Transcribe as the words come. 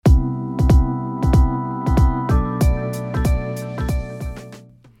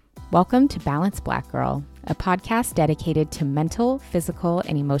Welcome to Balanced Black Girl, a podcast dedicated to mental, physical,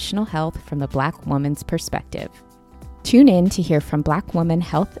 and emotional health from the Black woman's perspective. Tune in to hear from Black woman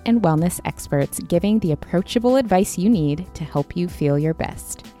health and wellness experts giving the approachable advice you need to help you feel your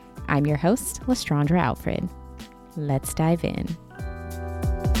best. I'm your host, Lestrandra Alfred. Let's dive in.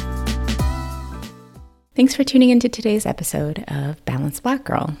 Thanks for tuning into today's episode of Balanced Black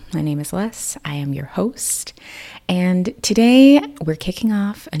Girl. My name is Les. I am your host. And today we're kicking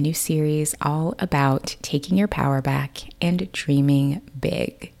off a new series all about taking your power back and dreaming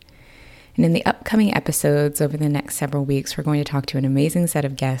big. And in the upcoming episodes over the next several weeks, we're going to talk to an amazing set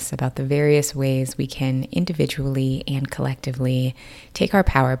of guests about the various ways we can individually and collectively take our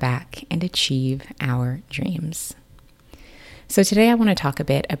power back and achieve our dreams. So today I want to talk a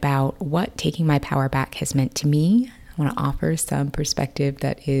bit about what taking my power back has meant to me. I want to offer some perspective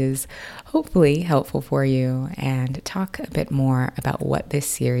that is hopefully helpful for you and talk a bit more about what this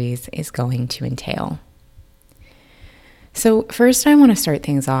series is going to entail. So first I want to start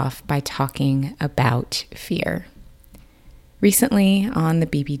things off by talking about fear. Recently on the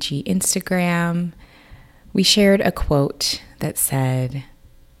BBG Instagram, we shared a quote that said,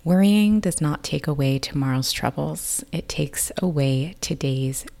 "Worrying does not take away tomorrow's troubles. It takes away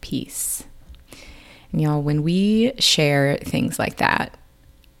today's peace." And y'all, when we share things like that,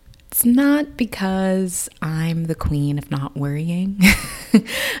 it's not because I'm the queen of not worrying.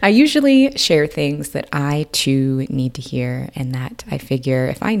 I usually share things that I too need to hear, and that I figure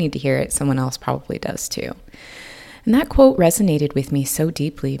if I need to hear it, someone else probably does too. And that quote resonated with me so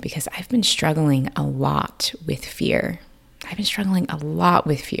deeply because I've been struggling a lot with fear. I've been struggling a lot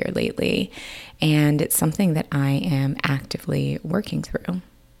with fear lately, and it's something that I am actively working through.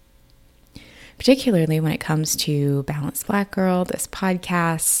 Particularly when it comes to Balanced Black Girl, this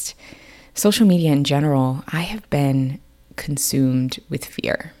podcast, social media in general, I have been consumed with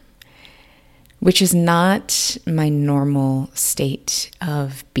fear, which is not my normal state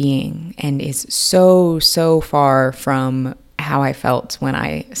of being and is so far from how I felt when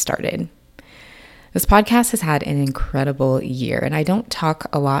I started. This podcast has had an incredible year, and I don't talk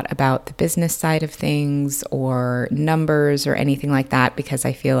a lot about the business side of things or numbers or anything like that because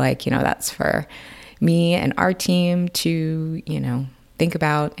I feel like, that's for me and our team to, think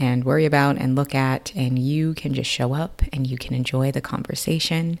about and worry about and look at, and you can just show up and you can enjoy the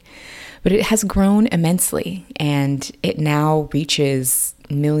conversation. But it has grown immensely, and it now reaches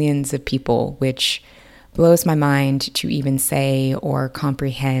millions of people, which blows my mind to even say or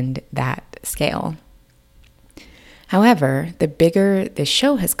comprehend that scale. However, the bigger this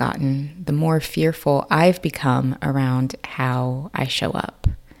show has gotten, the more fearful I've become around how I show up.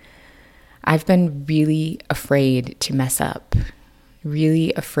 I've been really afraid to mess up,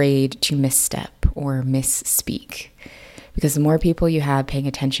 really afraid to misstep or misspeak, because the more people you have paying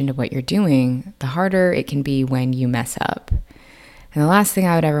attention to what you're doing, the harder it can be when you mess up. And the last thing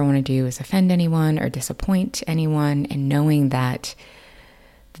I would ever want to do is offend anyone or disappoint anyone, and knowing that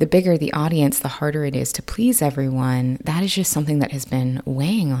the bigger the audience, the harder it is to please everyone, that is just something that has been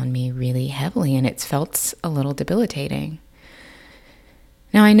weighing on me really heavily, and it's felt a little debilitating.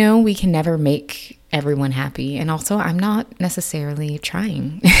 Now, I know we can never make everyone happy, and also I'm not necessarily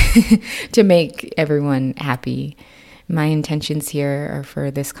trying to make everyone happy. My intentions here are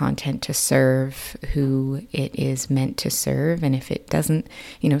for this content to serve who it is meant to serve, and if it doesn't,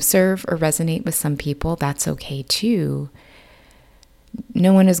 serve or resonate with some people, that's okay too.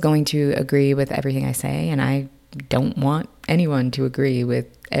 No one is going to agree with everything I say, and I don't want anyone to agree with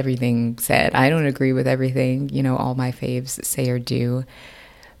everything said. I don't agree with everything, all my faves say or do.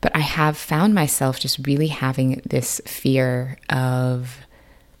 But I have found myself just really having this fear of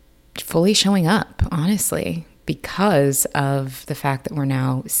fully showing up, honestly, because of the fact that we're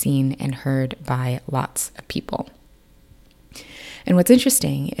now seen and heard by lots of people. And what's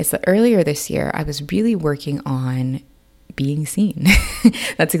interesting is that earlier this year, I was really working on being seen.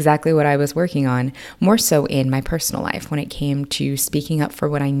 That's exactly what I was working on, more so in my personal life when it came to speaking up for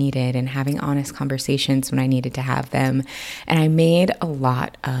what I needed and having honest conversations when I needed to have them. And I made a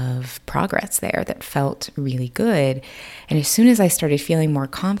lot of progress there that felt really good. And as soon as I started feeling more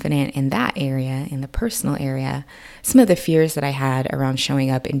confident in that area, in the personal area, some of the fears that I had around showing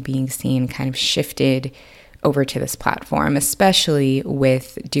up and being seen kind of shifted over to this platform, especially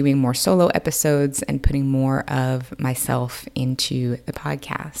with doing more solo episodes and putting more of myself into the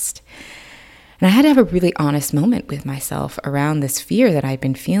podcast. And I had to have a really honest moment with myself around this fear that I've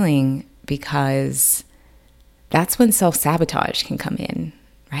been feeling, because that's when self-sabotage can come in,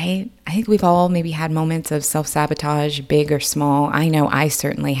 right? I think we've all maybe had moments of self-sabotage, big or small. I know I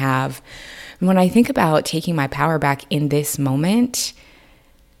certainly have. And when I think about taking my power back in this moment,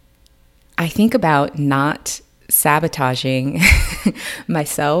 I think about not sabotaging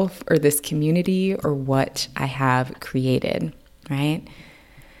myself or this community or what I have created, right?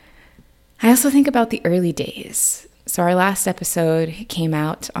 I also think about the early days. So our last episode came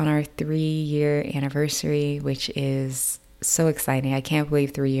out on our 3-year anniversary, which is so exciting. I can't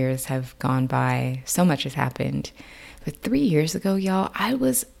believe 3 years have gone by. So much has happened. But 3 years ago, y'all, I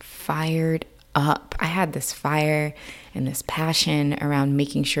was fired up. I had this fire and this passion around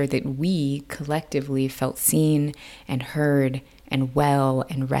making sure that we collectively felt seen and heard and well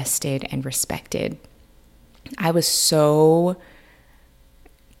and rested and respected. I was so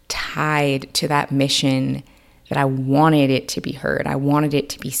tied to that mission that I wanted it to be heard. I wanted it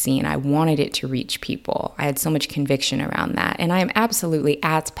to be seen. I wanted it to reach people. I had so much conviction around that. And I am absolutely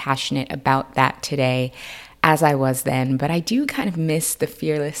as passionate about that today as I was then. But I do kind of miss the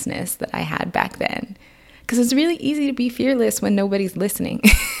fearlessness that I had back then. Because it's really easy to be fearless when nobody's listening.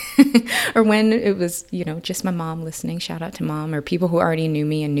 Or when it was, just my mom listening. Shout out to mom. Or people who already knew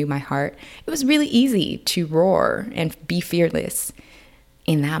me and knew my heart. It was really easy to roar and be fearless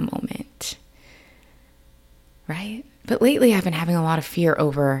in that moment. Right? But lately I've been having a lot of fear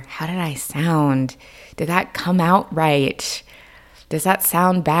over, how did I sound? Did that come out right? Does that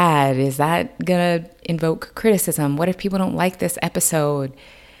sound bad? Is that gonna invoke criticism? What if people don't like this episode?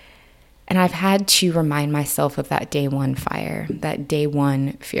 And I've had to remind myself of that day one fire, that day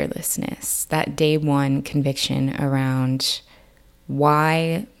one fearlessness, that day one conviction around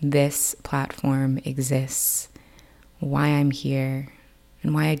why this platform exists, why I'm here,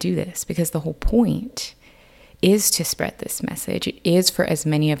 and why I do this. Because the whole point is to spread this message. It is for as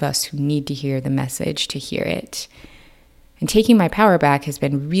many of us who need to hear the message to hear it. And taking my power back has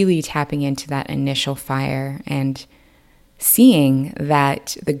been really tapping into that initial fire and seeing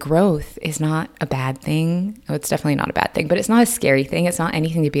that the growth is not a bad thing. Oh, it's definitely not a bad thing, but it's not a scary thing. It's not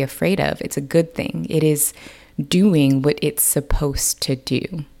anything to be afraid of. It's a good thing. It is doing what it's supposed to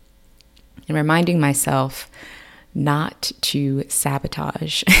do. And reminding myself not to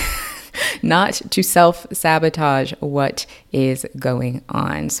sabotage not to self-sabotage what is going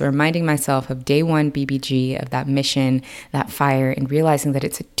on. So reminding myself of day one BBG, of that mission, that fire, and realizing that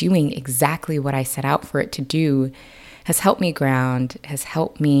it's doing exactly what I set out for it to do has helped me ground, has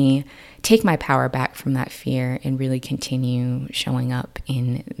helped me take my power back from that fear and really continue showing up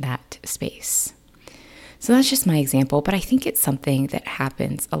in that space. So that's just my example, but I think it's something that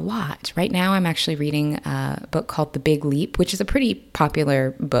happens a lot. Right now, I'm actually reading a book called The Big Leap, which is a pretty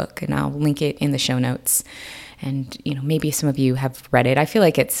popular book, and I'll link it in the show notes. And, maybe some of you have read it. I feel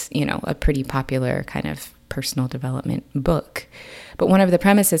like it's, a pretty popular kind of personal development book. But one of the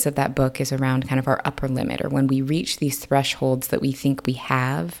premises of that book is around kind of our upper limit, or when we reach these thresholds that we think we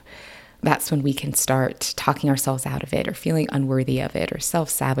have, that's when we can start talking ourselves out of it or feeling unworthy of it or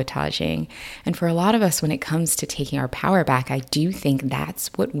self-sabotaging. And for a lot of us, when it comes to taking our power back, I do think that's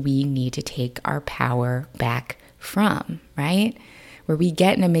what we need to take our power back from, right? Where we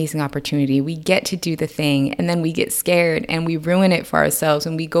get an amazing opportunity, we get to do the thing, and then we get scared and we ruin it for ourselves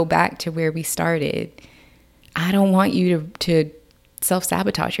and we go back to where we started. I don't want you to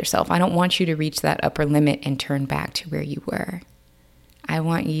self-sabotage yourself. I don't want you to reach that upper limit and turn back to where you were. I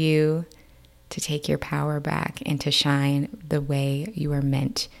want you to take your power back and to shine the way you are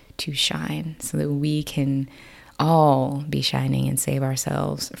meant to shine so that we can all be shining and save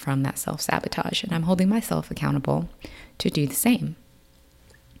ourselves from that self-sabotage. And I'm holding myself accountable to do the same.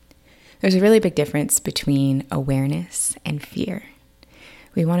 There's a really big difference between awareness and fear.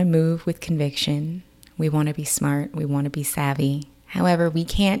 We want to move with conviction. We want to be smart. We want to be savvy. However, we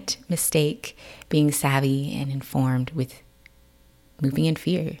can't mistake being savvy and informed with moving in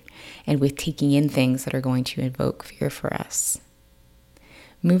fear and with taking in things that are going to invoke fear for us.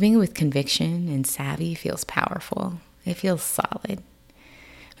 Moving with conviction and savvy feels powerful. It feels solid.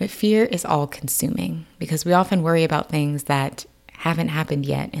 But fear is all-consuming because we often worry about things that haven't happened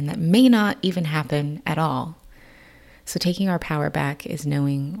yet and that may not even happen at all. So taking our power back is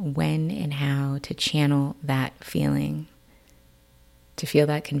knowing when and how to channel that feeling, to feel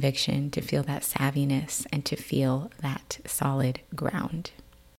that conviction, to feel that savviness, and to feel that solid ground.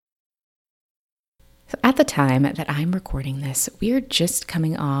 So at the time that I'm recording this, we're just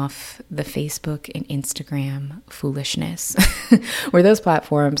coming off the Facebook and Instagram foolishness, where those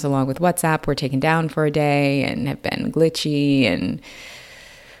platforms, along with WhatsApp, were taken down for a day and have been glitchy, and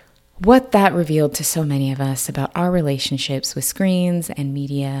what that revealed to so many of us about our relationships with screens and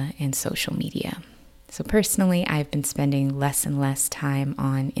media and social media. So personally, I've been spending less and less time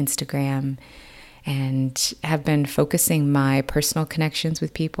on Instagram and have been focusing my personal connections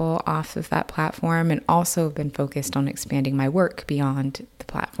with people off of that platform, and also have been focused on expanding my work beyond the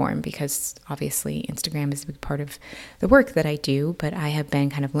platform because obviously Instagram is a big part of the work that I do, but I have been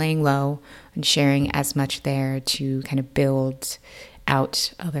kind of laying low and sharing as much there to kind of build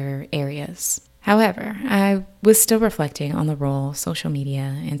out other areas. However, I was still reflecting on the role social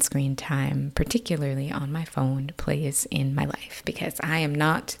media and screen time, particularly on my phone, plays in my life because I am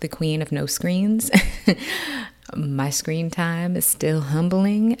not the queen of no screens. My screen time is still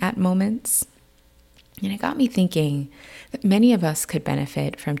humbling at moments. And it got me thinking that many of us could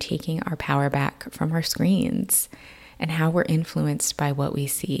benefit from taking our power back from our screens and how we're influenced by what we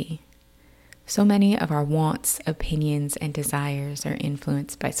see. So many of our wants, opinions, and desires are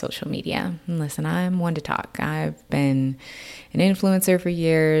influenced by social media. And listen, I'm one to talk. I've been an influencer for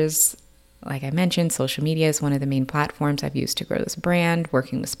years. Like I mentioned, social media is one of the main platforms I've used to grow this brand.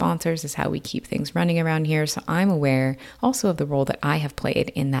 Working with sponsors is how we keep things running around here. So I'm aware also of the role that I have played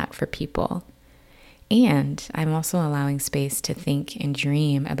in that for people. And I'm also allowing space to think and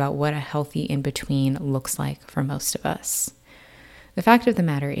dream about what a healthy in-between looks like for most of us. The fact of the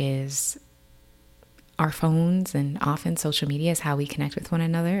matter is, our phones and often social media is how we connect with one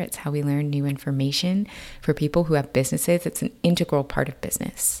another. It's how we learn new information. For people who have businesses, it's an integral part of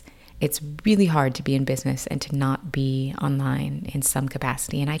business. It's really hard to be in business and to not be online in some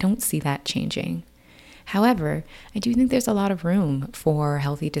capacity, and I don't see that changing. However, I do think there's a lot of room for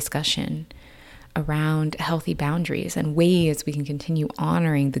healthy discussion around healthy boundaries and ways we can continue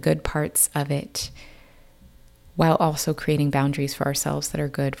honoring the good parts of it while also creating boundaries for ourselves that are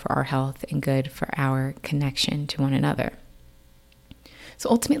good for our health and good for our connection to one another. So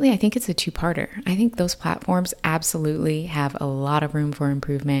ultimately, I think it's a two-parter. I think those platforms absolutely have a lot of room for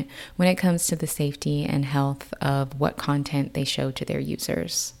improvement when it comes to the safety and health of what content they show to their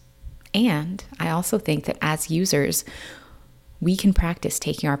users. And I also think that as users, we can practice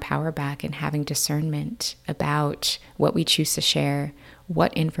taking our power back and having discernment about what we choose to share,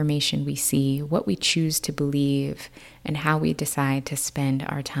 what information we see, what we choose to believe, and how we decide to spend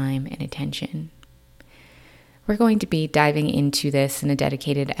our time and attention. We're going to be diving into this in a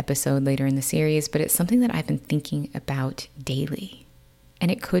dedicated episode later in the series, but it's something that I've been thinking about daily. And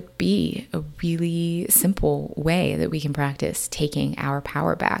it could be a really simple way that we can practice taking our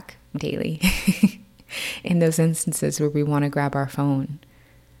power back daily. In those instances where we want to grab our phone,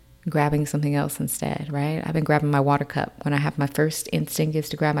 grabbing something else instead, right? I've been grabbing my water cup. When I have my first instinct is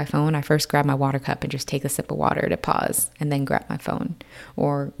to grab my phone, I first grab my water cup and just take a sip of water to pause and then grab my phone,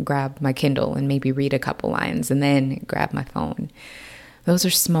 or grab my Kindle and maybe read a couple lines and then grab my phone. Those are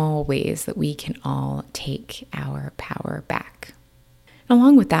small ways that we can all take our power back.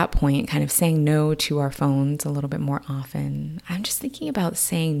 Along with that point, kind of saying no to our phones a little bit more often, I'm just thinking about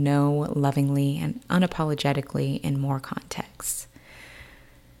saying no lovingly and unapologetically in more contexts.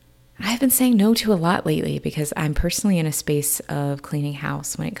 I've been saying no to a lot lately because I'm personally in a space of cleaning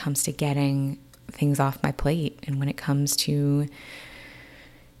house when it comes to getting things off my plate and when it comes to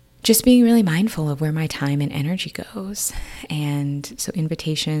just being really mindful of where my time and energy goes. And so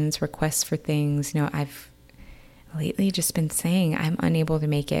invitations, requests for things, I've lately just been saying I'm unable to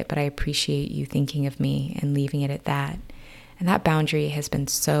make it, but I appreciate you thinking of me and leaving it at that. And that boundary has been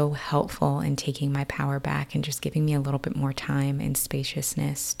so helpful in taking my power back and just giving me a little bit more time and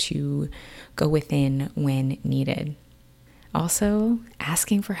spaciousness to go within when needed. Also,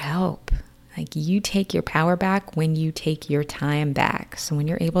 asking for help. Like, you take your power back when you take your time back. So when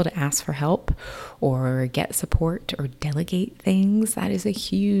you're able to ask for help or get support or delegate things, that is a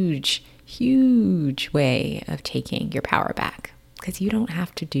huge way of taking your power back because you don't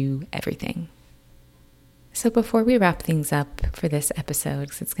have to do everything. So before we wrap things up for this episode,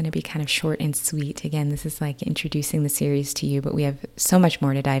 because it's going to be kind of short and sweet, again, this is like introducing the series to you, but we have so much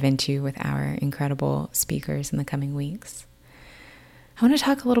more to dive into with our incredible speakers in the coming weeks. I want to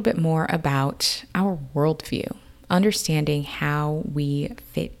talk a little bit more about our worldview, understanding how we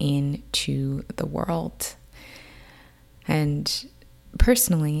fit into the world. And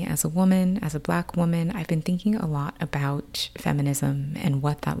personally, as a woman, as a Black woman, I've been thinking a lot about feminism and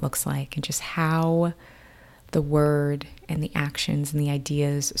what that looks like and just how the word and the actions and the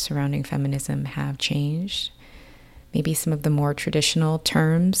ideas surrounding feminism have changed. Maybe some of the more traditional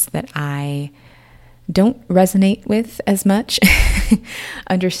terms that I don't resonate with as much,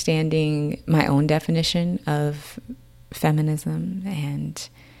 understanding my own definition of feminism and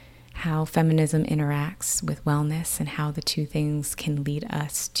how feminism interacts with wellness and how the two things can lead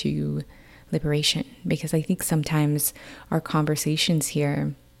us to liberation. Because I think sometimes our conversations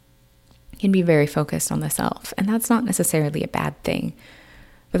here can be very focused on the self, and that's not necessarily a bad thing,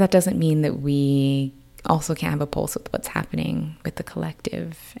 but that doesn't mean that we also can't have a pulse with what's happening with the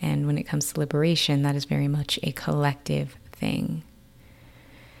collective. And when it comes to liberation, that is very much a collective thing.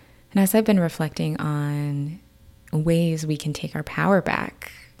 And as I've been reflecting on ways we can take our power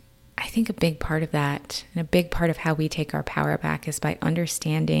back, I think a big part of that, and a big part of how we take our power back, is by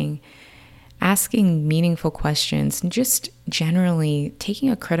understanding, asking meaningful questions, and just generally taking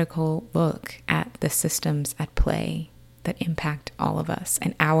a critical look at the systems at play that impact all of us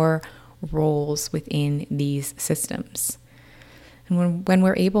and our roles within these systems. And when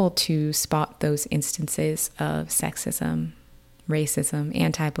we're able to spot those instances of sexism, racism,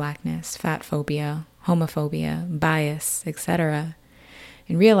 anti-Blackness, fat phobia, homophobia, bias, etc.,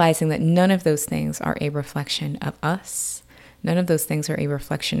 and realizing that none of those things are a reflection of us, none of those things are a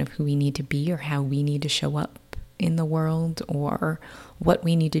reflection of who we need to be or how we need to show up in the world or what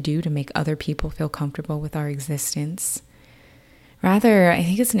we need to do to make other people feel comfortable with our existence. Rather, I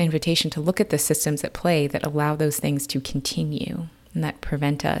think it's an invitation to look at the systems at play that allow those things to continue and that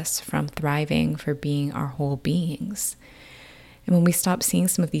prevent us from thriving for being our whole beings. And when we stop seeing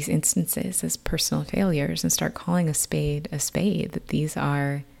some of these instances as personal failures and start calling a spade, that these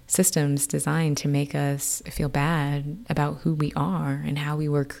are systems designed to make us feel bad about who we are and how we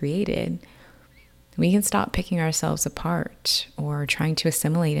were created, we can stop picking ourselves apart or trying to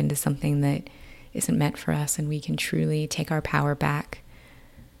assimilate into something that isn't meant for us, and we can truly take our power back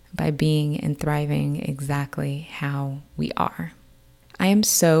by being and thriving exactly how we are. I am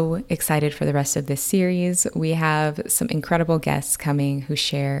so excited for the rest of this series. We have some incredible guests coming who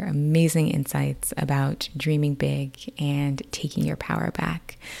share amazing insights about dreaming big and taking your power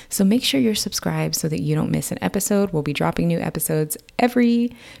back. So make sure you're subscribed so that you don't miss an episode. We'll be dropping new episodes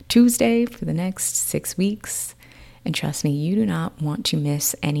every Tuesday for the next 6 weeks. And trust me, you do not want to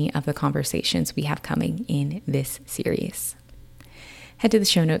miss any of the conversations we have coming in this series. Head to the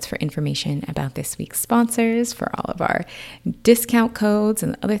show notes for information about this week's sponsors, for all of our discount codes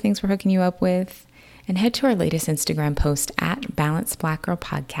and other things we're hooking you up with. And head to our latest Instagram post at Balanced Black Girl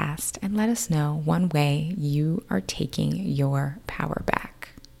Podcast and let us know one way you are taking your power back.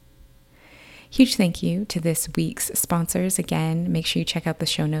 Huge thank you to this week's sponsors. Again, make sure you check out the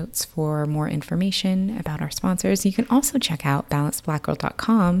show notes for more information about our sponsors. You can also check out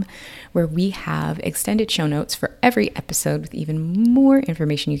balancedblackgirl.com, where we have extended show notes for every episode with even more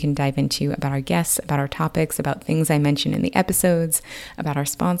information you can dive into about our guests, about our topics, about things I mentioned in the episodes, about our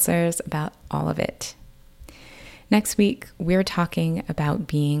sponsors, about all of it. Next week, we're talking about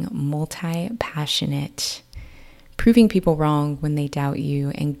being multi-passionate, proving people wrong when they doubt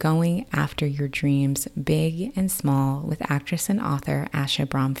you, and going after your dreams, big and small, with actress and author Asha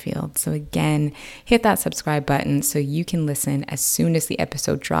Bromfield. So again, hit that subscribe button so you can listen as soon as the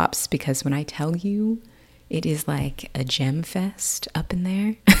episode drops, because when I tell you, it is like a gem fest up in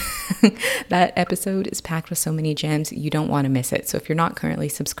there. That episode is packed with so many gems, you don't want to miss it. So if you're not currently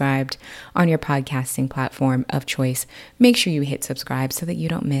subscribed on your podcasting platform of choice, make sure you hit subscribe so that you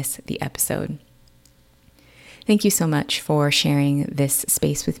don't miss the episode. Thank you so much for sharing this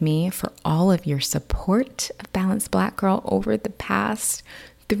space with me, for all of your support of Balanced Black Girl over the past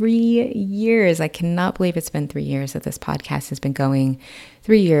 3 years. I cannot believe it's been 3 years that this podcast has been going.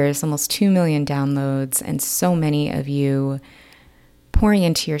 3 years, almost 2 million downloads, and so many of you pouring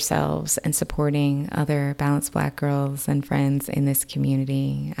into yourselves and supporting other Balanced Black girls and friends in this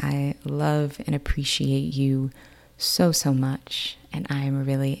community. I love and appreciate you so, so much, and I am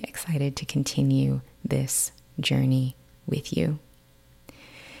really excited to continue this journey with you.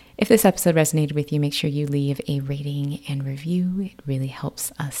 If this episode resonated with you, make sure you leave a rating and review. It really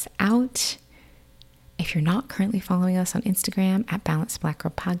helps us out. If you're not currently following us on Instagram at Balanced Black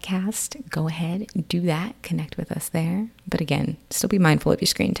Girl Podcast, go ahead, do that, connect with us there. But again, still be mindful of your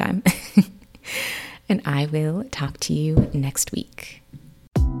screen time. And I will talk to you next week.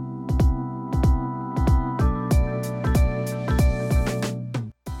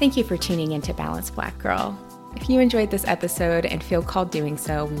 Thank you for tuning into Balanced Black Girl. If you enjoyed this episode and feel called doing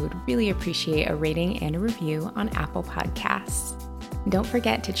so, we would really appreciate a rating and a review on Apple Podcasts. Don't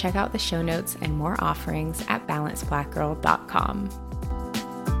forget to check out the show notes and more offerings at balancedblackgirl.com.